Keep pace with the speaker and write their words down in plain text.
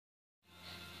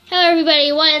Hello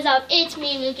everybody, what is up? It's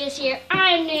me, Lucas here.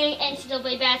 I'm doing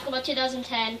NCAA Basketball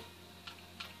 2010.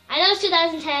 I know it's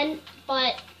 2010,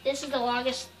 but this is the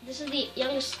longest, this is the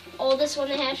oldest one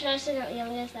they have. Should I say not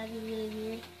youngest? That'd be really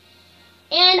weird.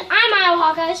 And I'm Iowa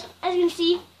Hawkeyes, as you can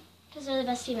see, because they're the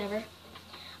best team ever.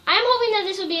 I'm hoping that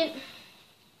this would be an...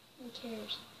 Who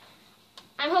cares?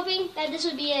 I'm hoping that this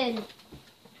would be an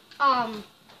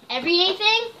everyday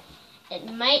thing. It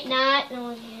might not. No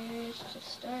one cares.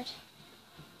 Just start.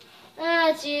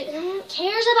 Dude, no one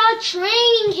cares about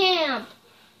training camp.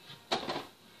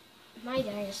 My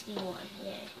dynasty won.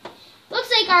 Yay. Looks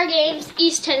like our game's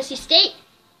East Tennessee State.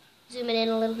 Zoom it in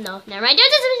a little. No, never mind.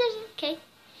 Okay.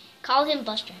 Call him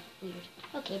Bus Driver. Weird.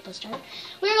 Okay, Bus Driver.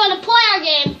 We're going to play our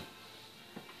game.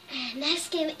 Next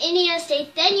game, Indiana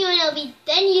State, then UNLV,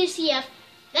 then UCF,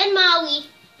 then Maui,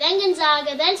 then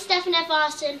Gonzaga, then Stephen F.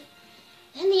 Austin,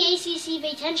 then the ACC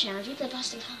Big Ten Challenge. We play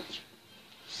Boston College.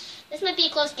 This might be a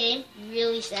close game,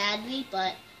 really sadly,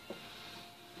 but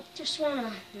just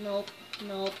wanna... Nope.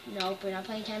 We're not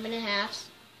playing 10-minute halves.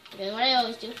 We're doing what I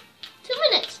always do. 2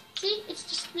 minutes. See? It's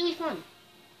just really fun.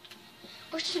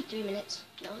 Or just 3 minutes.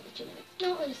 No, 2 minutes.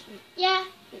 No, only 3. Yeah.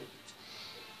 3 minutes.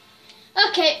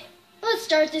 Okay. Let's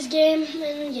start this game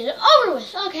and get it over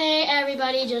with. Okay,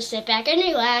 everybody, just sit back and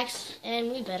relax, and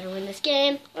we better win this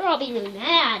game, or I'll be really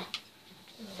mad.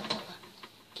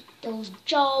 Get those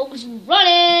jogs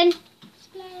running.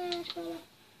 Splash, bro.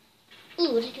 Ooh,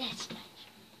 look at that splash.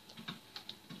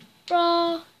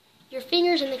 Bro, your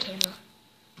fingers in the camera.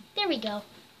 There we go.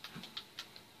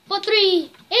 For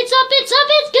 3. It's up, it's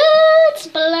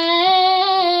good.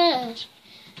 Splash.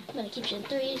 I'm gonna keep you in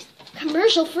 3s.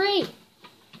 Commercial free.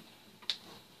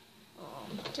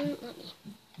 Don't let me.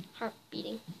 Heart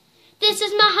beating. This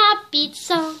is my heartbeat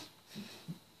song.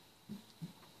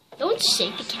 Don't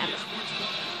shake the camera.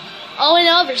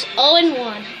 0-0 versus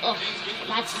 0-1. Oh,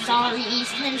 that's sorry,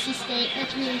 East Tennessee State.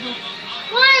 That's really cool.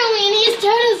 Why are we in East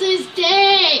Tennessee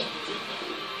State?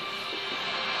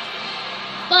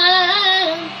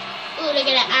 Ooh, they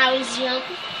get an hour's jump.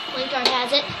 Point guard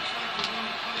has it.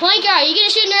 Point guard, you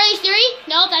gonna shoot an early 3?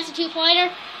 Nope, that's a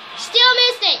 2-pointer. Still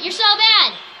missed it. You're so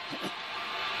bad.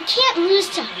 You can't lose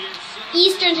to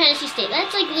Eastern Tennessee State.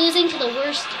 That's like losing to the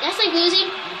worst. That's like losing.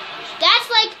 That's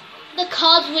like the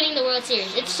Cubs winning the World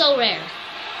Series. It's so rare.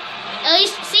 At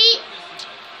least, see?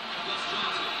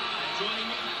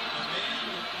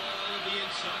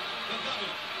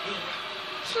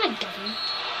 It's not government.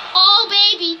 Oh,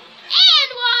 baby.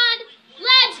 And 1.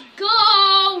 Let's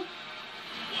go.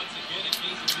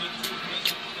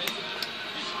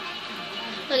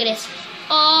 Look at this.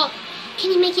 Oh. Can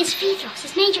he make his free throws?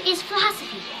 His major is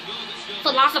philosophy.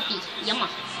 Philosophy. Yumma.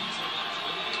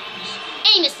 And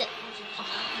he missed it. Oh.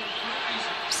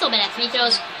 I'm so bad at free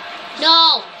throws.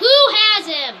 No. Who has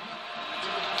him?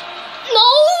 No.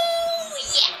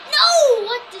 Yeah. No.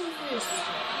 What is this?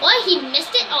 What? He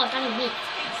missed it? Oh, I thought he missed.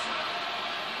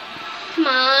 Come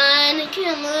on. I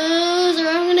can't lose or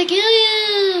I'm going to kill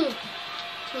you.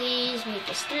 Please make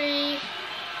this 3.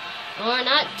 Or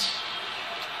not.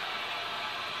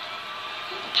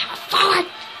 Power forward!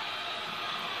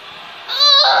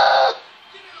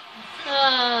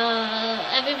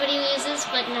 Everybody loses,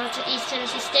 but not to East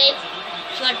Tennessee State.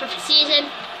 She had a perfect season.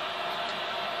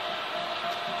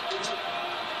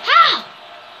 How?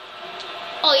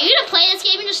 Oh, you're gonna play this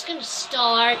game? You're just gonna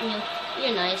stall, aren't you?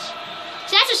 You're nice.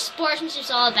 So that's what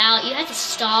sportsmanship's all about. You have to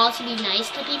stall to be nice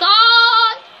to people.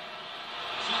 Oh!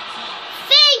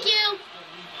 Thank you!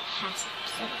 Pass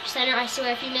center, I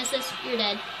swear, if you miss this, you're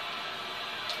dead.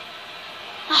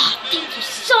 Oh, thank you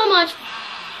so much.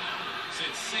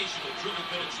 Sensational dribble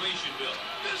penetration, Bill.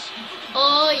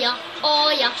 Oh yeah, oh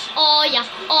yeah, oh yeah,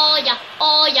 oh yeah,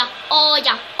 oh yeah, oh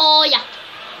yeah, oh yeah.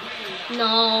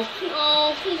 No,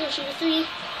 please don't shoot a 3.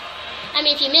 I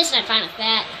mean, if you miss it, I'm fine with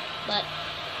that. But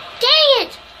dang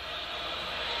it!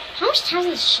 How much time is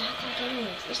this shot clock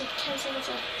anyways? There's like 10 seconds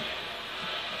left.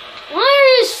 Why are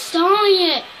you stalling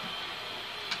it?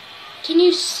 Can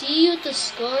you see what the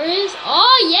score is?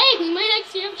 Oh, yay! We might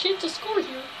actually have a chance to score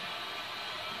here.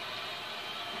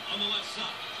 On the left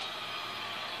side.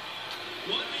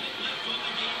 1 minute left on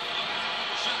the game.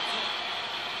 Shot clock.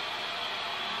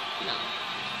 No.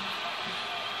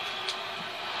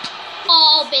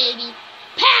 Oh, baby.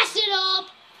 Pass it up!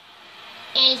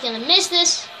 And he's gonna miss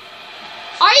this.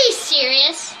 Are you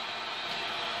serious?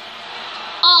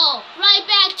 Oh, right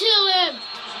back to him.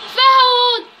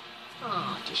 Foul!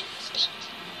 Oh, just mistake.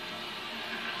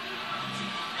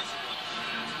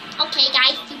 Okay,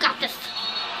 guys, you got this.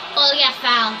 Oh, yeah,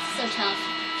 foul. So tough.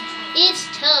 It's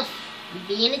tough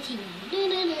being a team.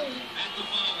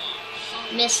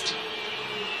 Missed.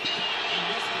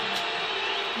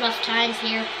 rough times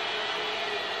here.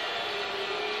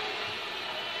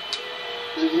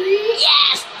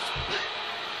 Yes!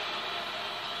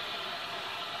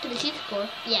 Did I see the score?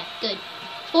 Yeah, good.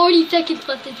 40 seconds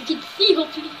left, as you can see,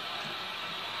 hopefully.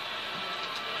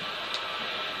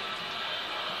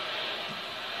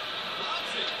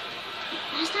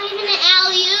 That's not even an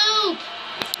alley-oop!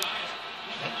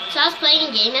 So I was playing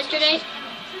a game yesterday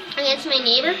against my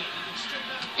neighbor,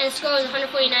 and the score was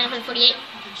 149-148.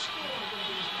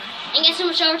 And guess how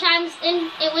much overtime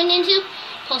it went into?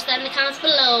 Post that in the comments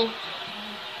below.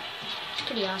 It's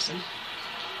pretty awesome.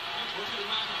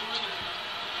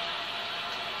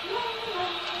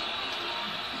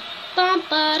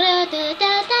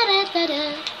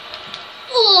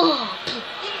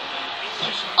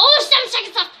 Oh, 7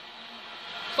 seconds left.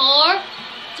 4,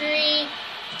 3,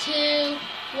 2,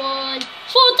 1, 4,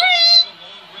 3.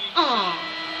 Oh,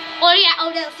 oh yeah,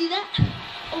 Odell, see that?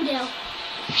 Odell.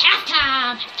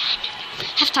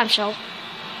 Halftime show.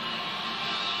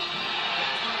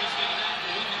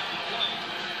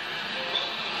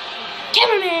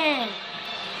 Cameraman.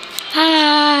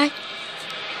 Hi.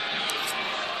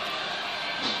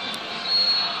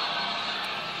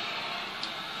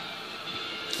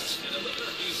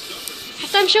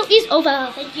 Halftime show is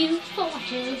over. Thank you for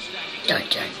watching. Dun,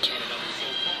 dun, dun.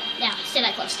 Now, stay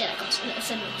that close. Stay that close.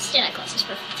 Stay that close. It's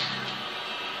perfect.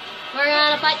 We're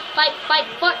gonna fight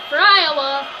for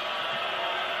Iowa.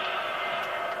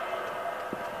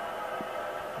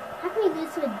 How can we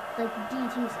lose to a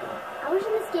D2 school? I wish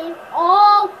in this game.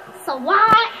 Oh, so what?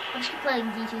 I wish we could play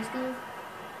D2 schools.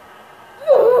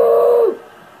 Woo!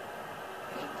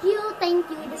 Thank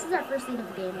you. This is our first lead of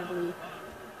the game, I believe.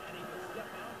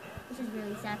 This is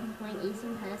really sad. I'm playing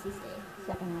Eastern Tennessee State.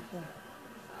 Second half. Oh.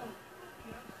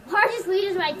 Hardest lead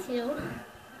is by 2. That's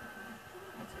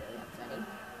really upsetting.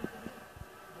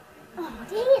 Oh,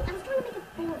 dang it. I was trying to make it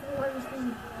 4 for the hardest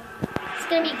lead. It's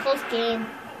going to be a close game.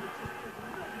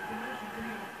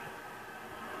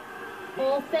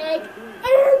 Oh, fake.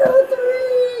 And the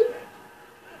 3.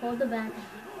 Hold the back.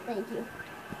 Thank you.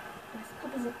 Yes,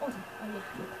 copies it. Oh, yeah.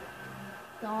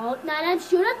 No, not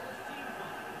shoot it.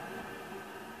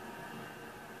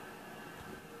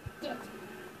 Yeah.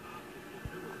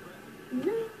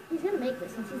 No, he's gonna make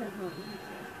this since he's at home.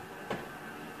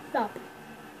 Stop.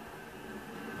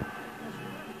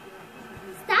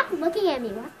 Stop looking at me.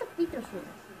 What's the free throw shooter?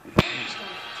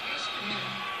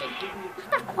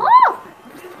 Oh!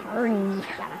 Sorry. Yeah,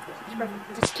 that's good. That's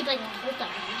perfect. Just keep like hold on.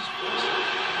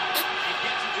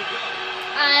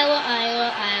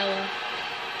 Iowa.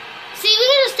 See, we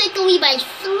gotta just take the lead by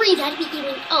 3. That'd be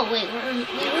even. Oh wait, we were in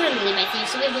the lead by 3,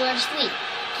 so we have the largest lead.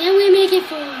 Can we make it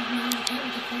 4? No, we can't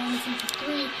make it 4. Let's make it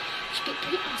 3. Should be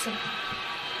pretty awesome.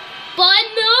 But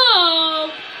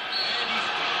no!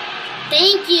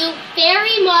 Thank you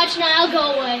very much. Now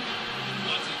go away.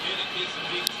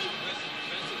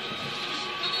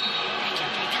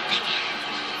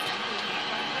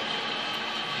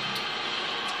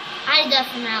 I duck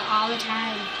them out all the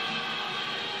time.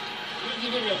 You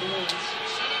did it once.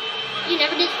 You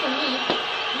never did it for me.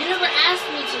 You never asked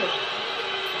me to.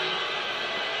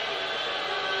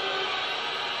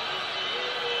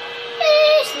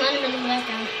 Slide him in the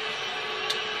background.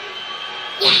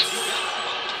 Yes!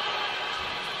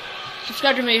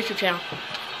 Subscribe to my YouTube channel.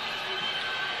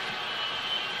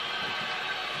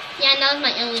 Yeah, and that was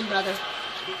my only brother.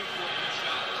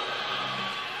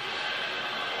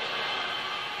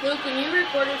 Luke, when you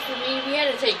recorded for me, we had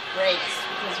to take breaks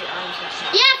because your arms were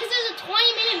shot. Yeah, because there's a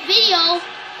 20-minute video.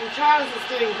 And Charles is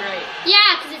doing great.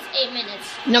 Yeah, because it's 8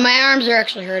 minutes. No, my arms are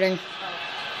actually hurting.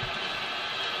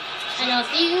 I know a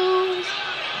few.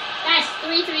 That's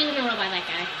 3 threes in a row by that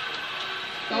guy.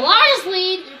 The largest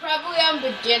lead. You're probably on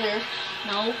beginner.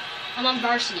 No, I'm on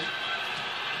varsity.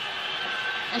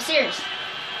 I'm serious.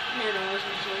 Yeah, no, I was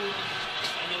saying.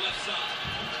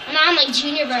 I'm not on like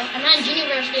junior varsity. I'm not in junior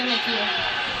varsity. I'm like here.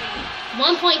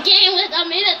 1 point game with a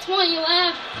minute 20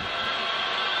 left.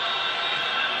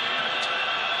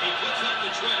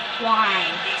 Why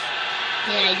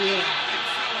did I do that?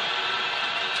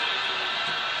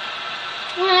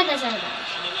 What? That's not bad.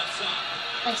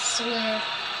 I swear.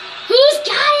 Who's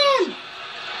got him?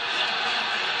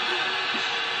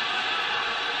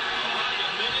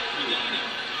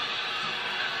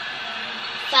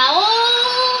 Foul.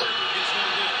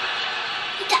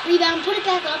 Get that rebound. Put it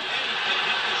back up.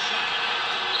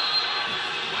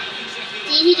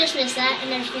 See, he just missed that,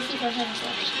 and there's 54 seconds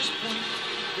left.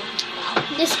 Wow.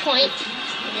 At this point,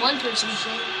 one person is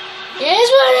running.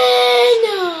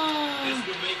 No.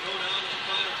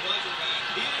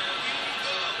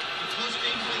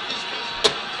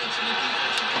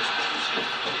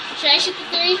 Should I shoot the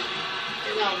 3?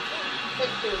 No. Quick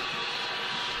 2.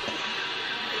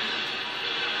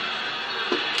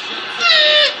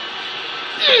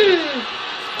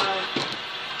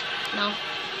 No.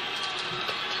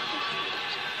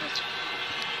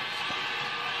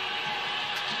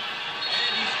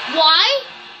 Why?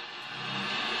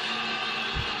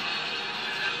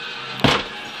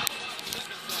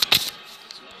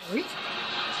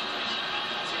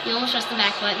 You almost pressed the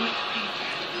back button.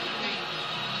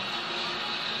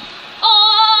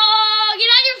 Oh, get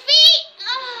on your feet!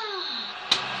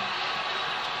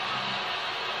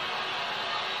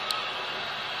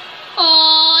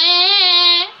 Oh,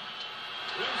 yeah.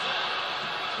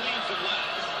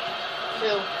 2.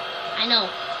 I know.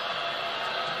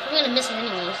 I'm gonna miss it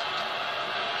anyways.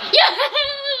 Yeah!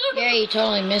 Yeah, you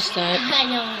totally missed that. I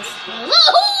know.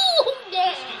 Woohoo!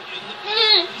 Yeah.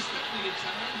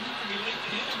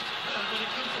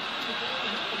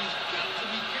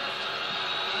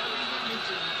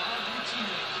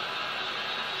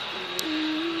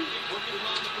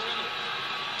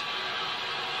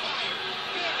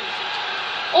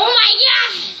 Oh my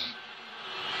gosh!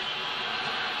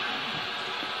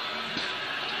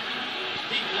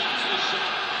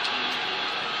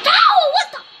 Ow! What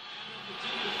the?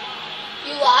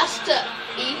 You lost to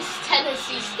East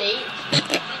Tennessee State.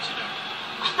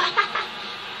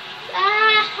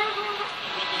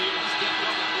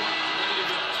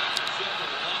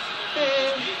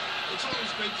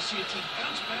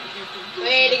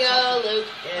 Way to go, Luke.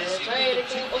 Yes, way to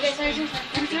go. Okay, sorry.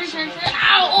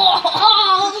 Ow!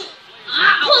 Oh!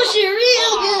 Push it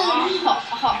real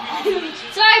good.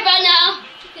 Sorry about now.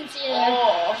 You can see it there.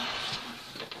 Oh.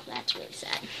 That's really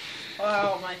sad.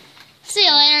 Oh my. See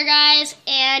you later, guys.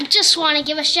 And just want to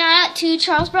give a shout out to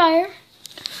Charles Breyer.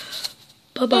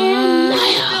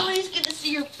 Bye-bye. Nobody's gonna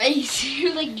see your face.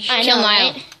 You're like, I know,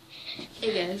 right?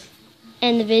 hey guys.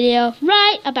 End the video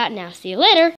right about now. See you later.